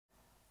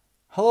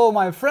Hello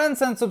my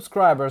friends and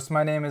subscribers,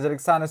 my name is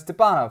Alexander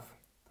Stepanov.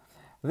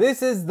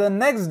 This is the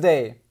next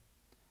day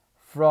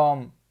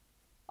from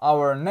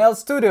our nail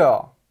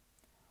studio.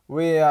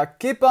 We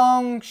keep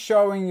on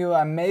showing you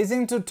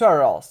amazing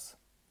tutorials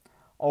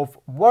of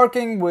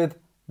working with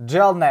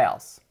gel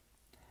nails.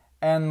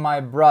 And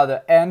my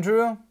brother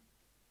Andrew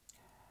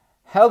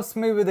helps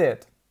me with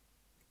it.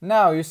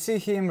 Now you see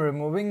him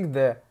removing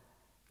the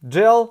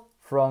gel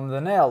from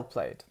the nail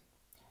plate.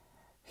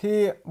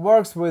 He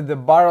works with the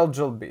barrel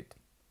gel bit,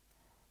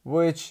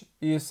 which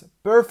is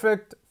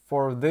perfect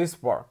for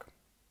this work.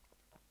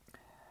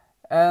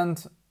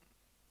 And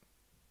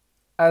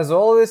as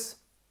always,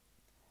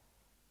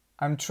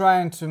 I'm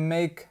trying to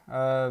make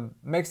a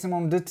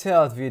maximum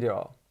detailed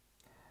video.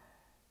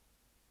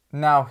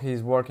 Now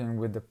he's working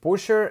with the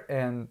pusher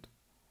and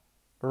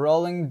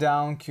rolling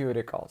down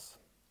cuticles.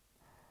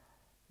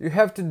 You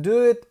have to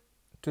do it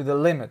to the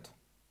limit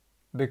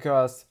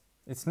because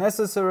it's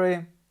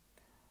necessary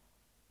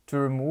to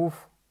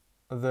remove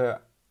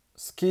the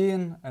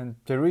skin and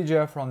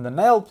perigia from the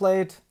nail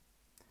plate,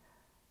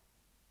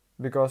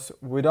 because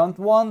we don't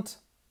want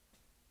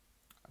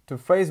to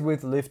face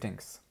with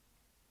liftings.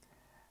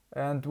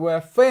 And we're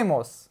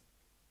famous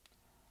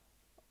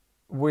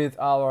with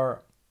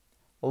our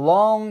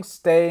long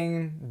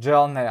staying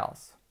gel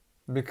nails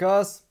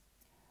because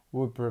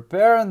we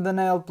prepare the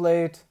nail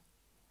plate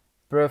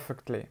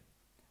perfectly,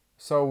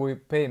 so we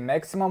pay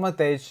maximum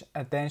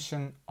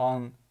attention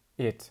on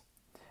it.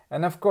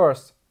 And of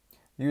course,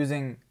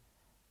 using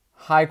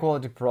high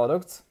quality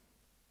products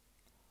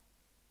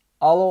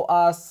allow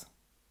us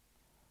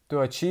to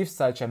achieve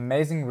such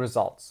amazing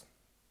results.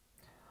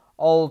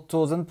 All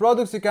tools and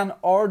products you can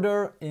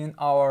order in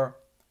our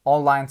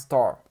online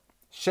store,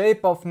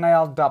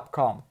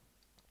 shapeofnail.com.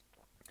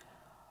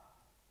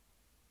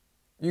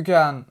 You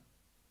can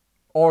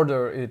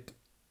order it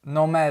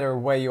no matter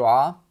where you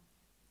are.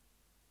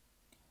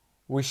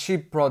 We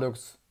ship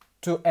products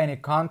to any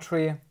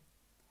country,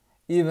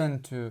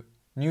 even to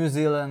New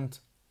Zealand,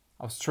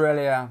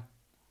 Australia,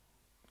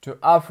 to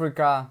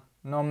Africa,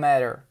 no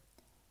matter.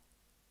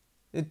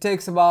 It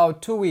takes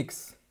about 2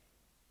 weeks,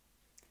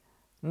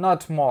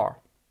 not more.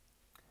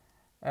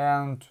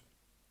 And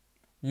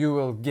you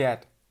will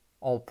get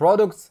all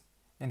products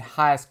in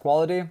highest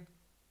quality,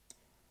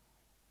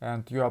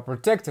 and you are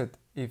protected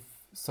if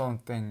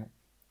something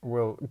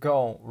will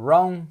go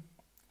wrong,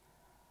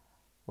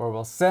 or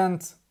will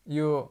send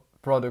you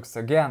products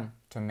again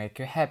to make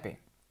you happy.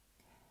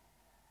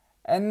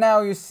 And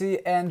now you see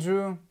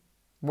Andrew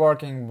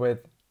working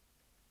with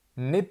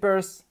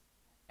nippers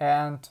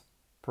and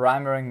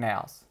primering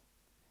nails.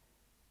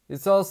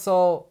 It's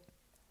also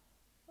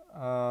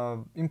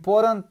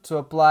important to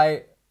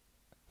apply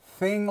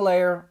thin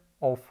layer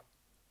of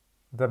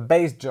the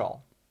base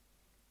gel.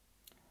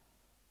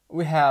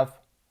 We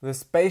have the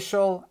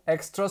special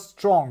extra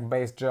strong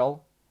base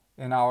gel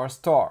in our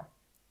store.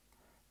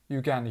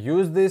 You can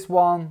use this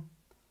one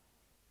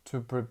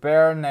to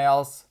prepare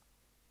nails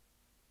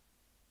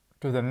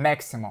to the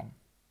maximum.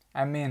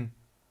 I mean,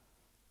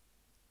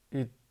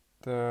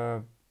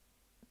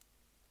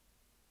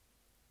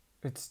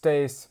 it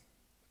stays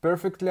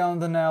perfectly on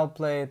the nail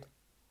plate.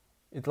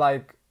 It's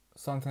like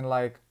something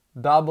like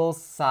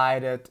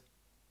double-sided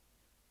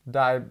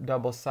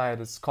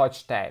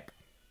Scotch tape.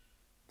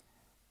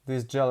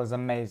 This gel is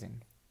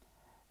amazing.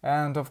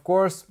 And of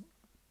course,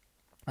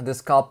 the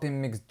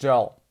sculpting mix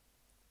gel.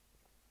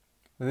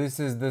 This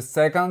is the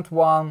second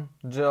one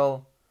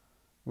gel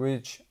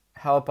which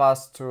help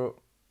us to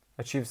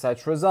achieve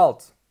such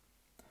results.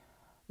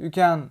 You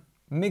can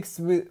mix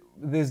with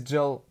this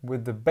gel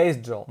with the base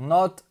gel,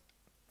 not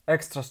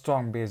extra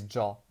strong base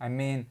gel, I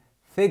mean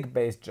thick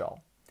base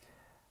gel,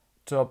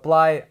 to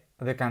apply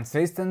the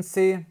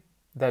consistency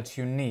that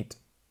you need.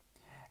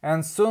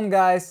 And soon,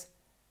 guys,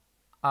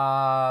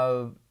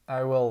 I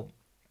will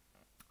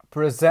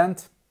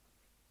present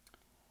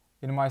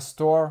in my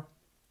store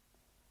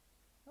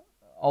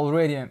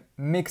already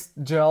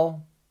mixed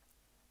gel,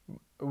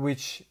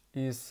 which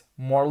is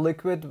more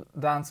liquid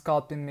than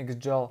sculpting mixed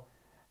gel.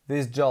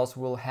 These gels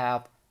will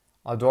have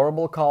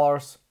adorable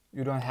colors.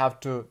 You don't have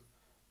to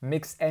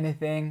mix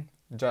anything,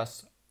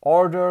 just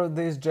order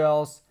these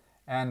gels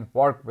and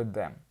work with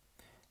them.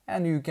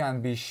 And you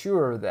can be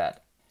sure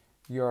that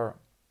your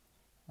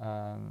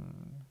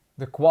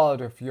the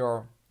quality of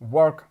your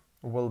work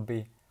will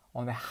be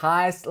on the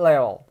highest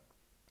level.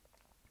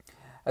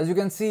 As you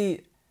can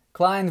see,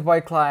 client by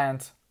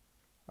client,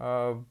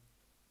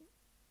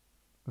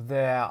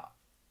 they're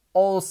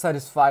all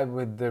satisfied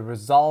with the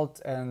result,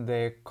 and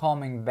they're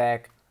coming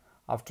back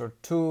after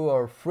 2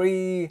 or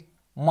 3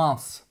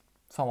 months.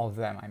 Some of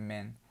them, I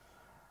mean.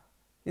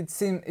 It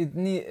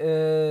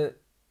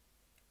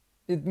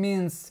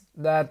means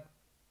that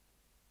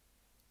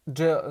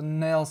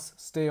nails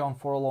stay on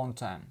for a long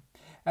time.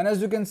 And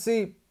as you can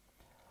see,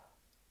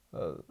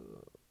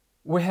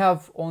 we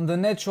have on the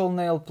natural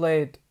nail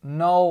plate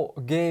no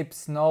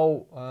gapes,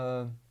 no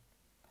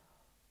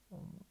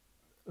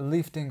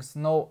liftings,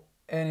 no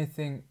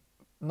anything,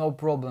 no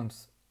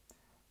problems.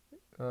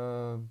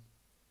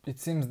 it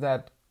seems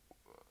that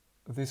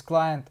this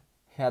client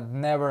had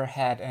never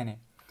had any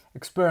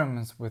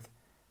experiments with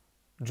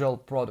gel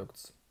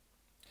products.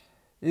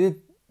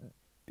 It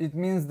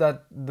means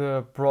that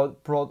the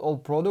all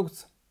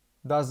products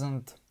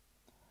doesn't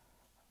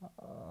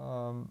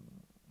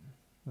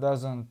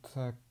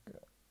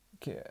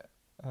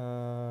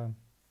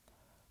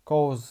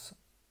cause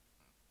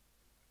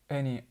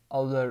any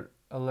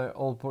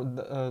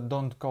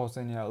don't cause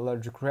any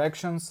allergic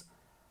reactions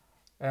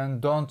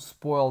and don't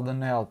spoil the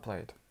nail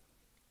plate.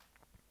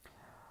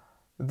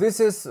 This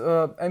is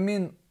I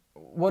mean,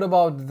 what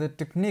about the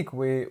technique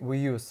we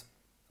use?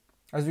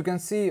 As you can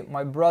see,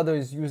 my brother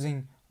is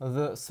using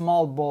the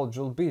small ball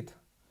gel bit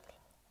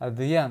at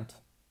the end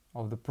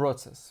of the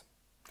process.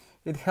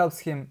 It helps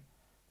him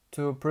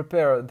to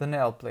prepare the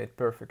nail plate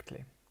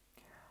perfectly.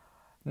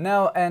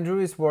 Now Andrew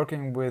is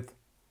working with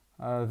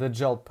the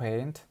gel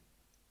paint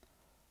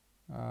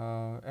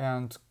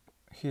and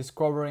he's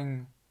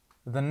covering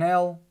the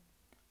nail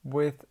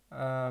with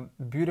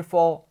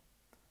beautiful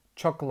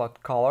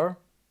chocolate color.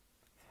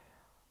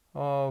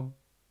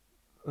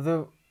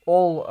 The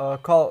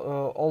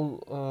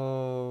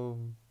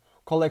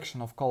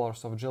collection of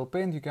colors of gel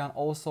paint you can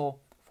also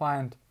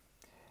find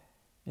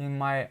in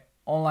my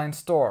online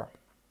store,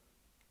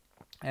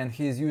 and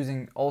he's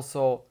using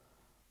also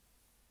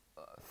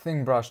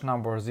thin brush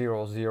number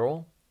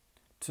 00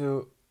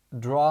 to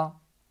draw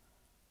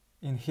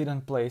in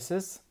hidden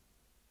places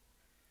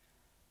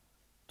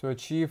to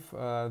achieve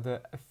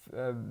the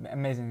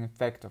amazing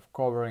effect of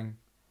covering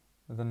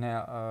the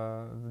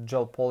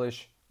gel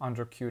polish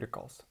under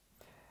cuticles.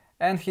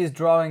 And he's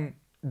drawing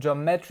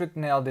geometric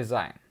nail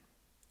design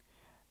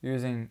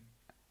using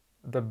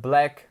the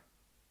black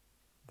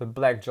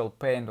gel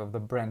paint of the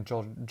brand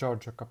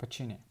Giorgio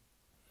Cappuccini.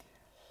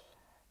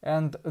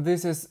 And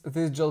this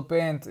gel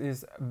paint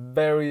is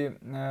very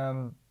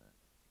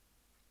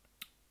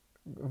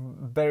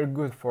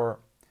good for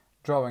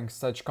drawing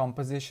such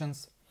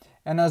compositions.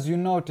 And as you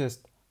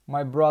noticed,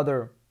 my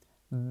brother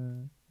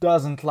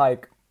doesn't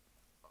like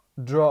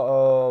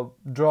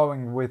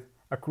drawing with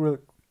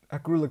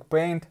acrylic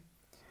paint.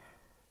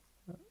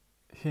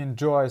 He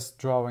enjoys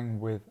drawing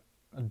with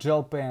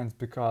gel paints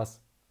because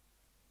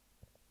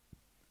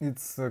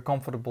it's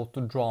comfortable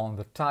to draw on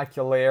the tacky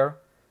layer.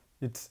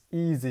 It's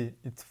easy,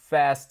 it's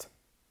fast.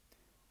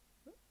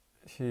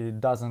 He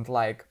doesn't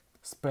like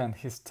spend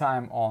his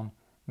time on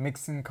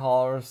mixing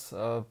colors,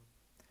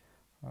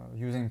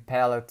 using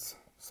palettes,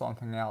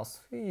 something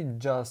else. He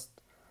just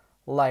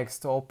likes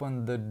to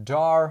open the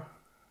jar,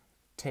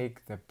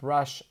 take the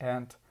brush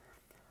and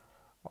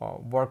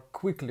work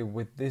quickly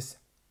with these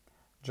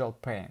gel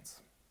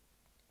paints.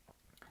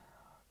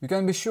 You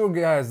can be sure,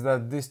 guys,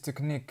 that this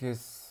technique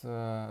is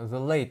the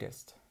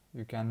latest.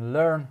 You can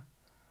learn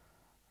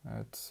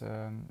it,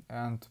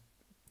 and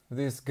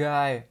this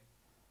guy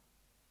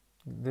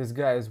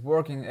is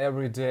working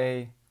every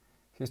day.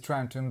 He's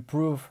trying to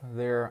improve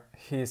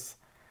his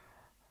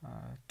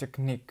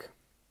technique,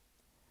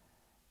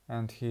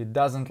 and he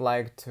doesn't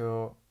like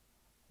to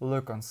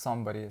look on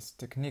somebody's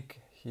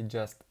technique. He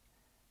just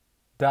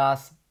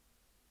does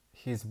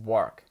his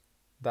work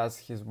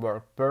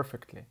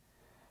perfectly.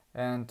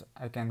 And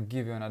I can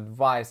give you an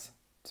advice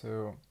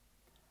to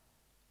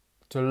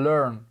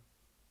learn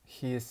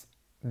his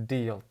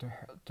deal,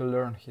 to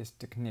learn his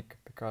technique,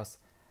 because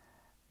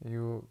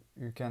you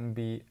can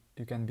be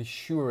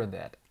sure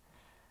that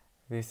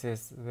this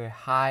is the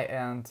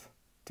high-end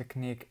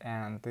technique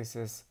and this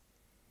is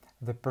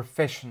the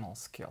professional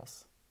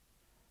skills,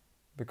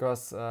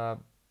 because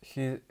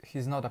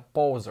he's not a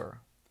poser.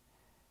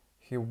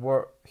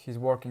 He's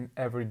working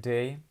every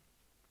day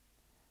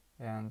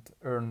and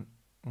earn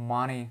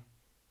money,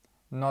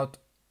 not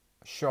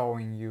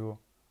showing you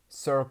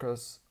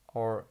circus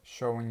or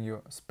showing you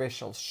a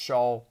special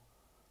show.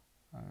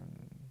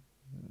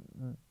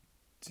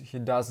 He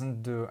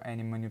doesn't do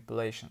any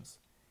manipulations.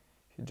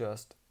 He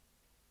just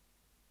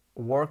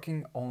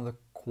working on the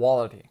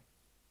quality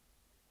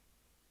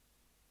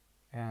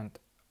and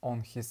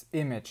on his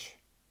image.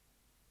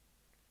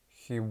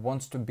 He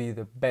wants to be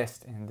the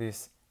best in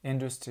this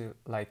industry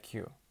like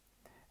you,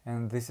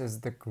 and this is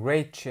the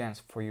great chance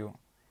for you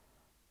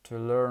to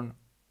learn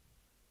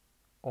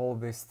all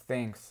these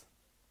things,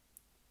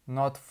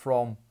 not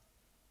from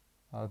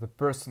the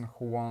person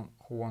who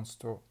wants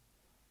to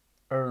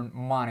earn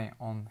money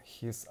on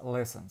his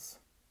lessons.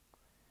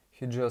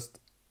 He just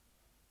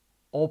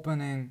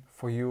opening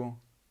for you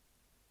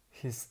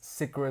his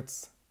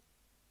secrets,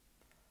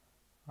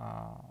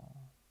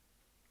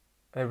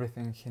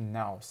 everything he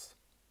knows.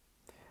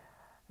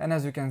 And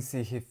as you can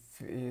see, he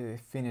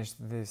finished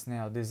this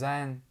nail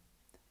design.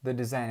 The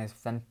design is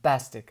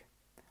fantastic,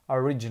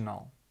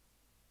 original.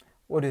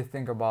 What do you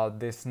think about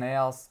these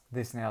nails,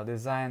 this nail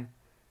design?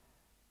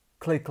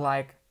 Click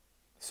like,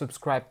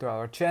 subscribe to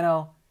our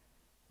channel.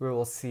 We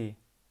will see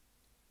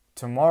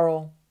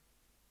tomorrow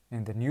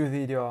in the new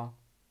video.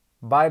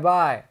 Bye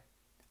bye.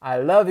 I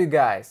love you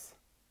guys.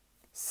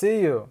 See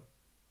you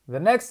the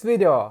next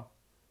video.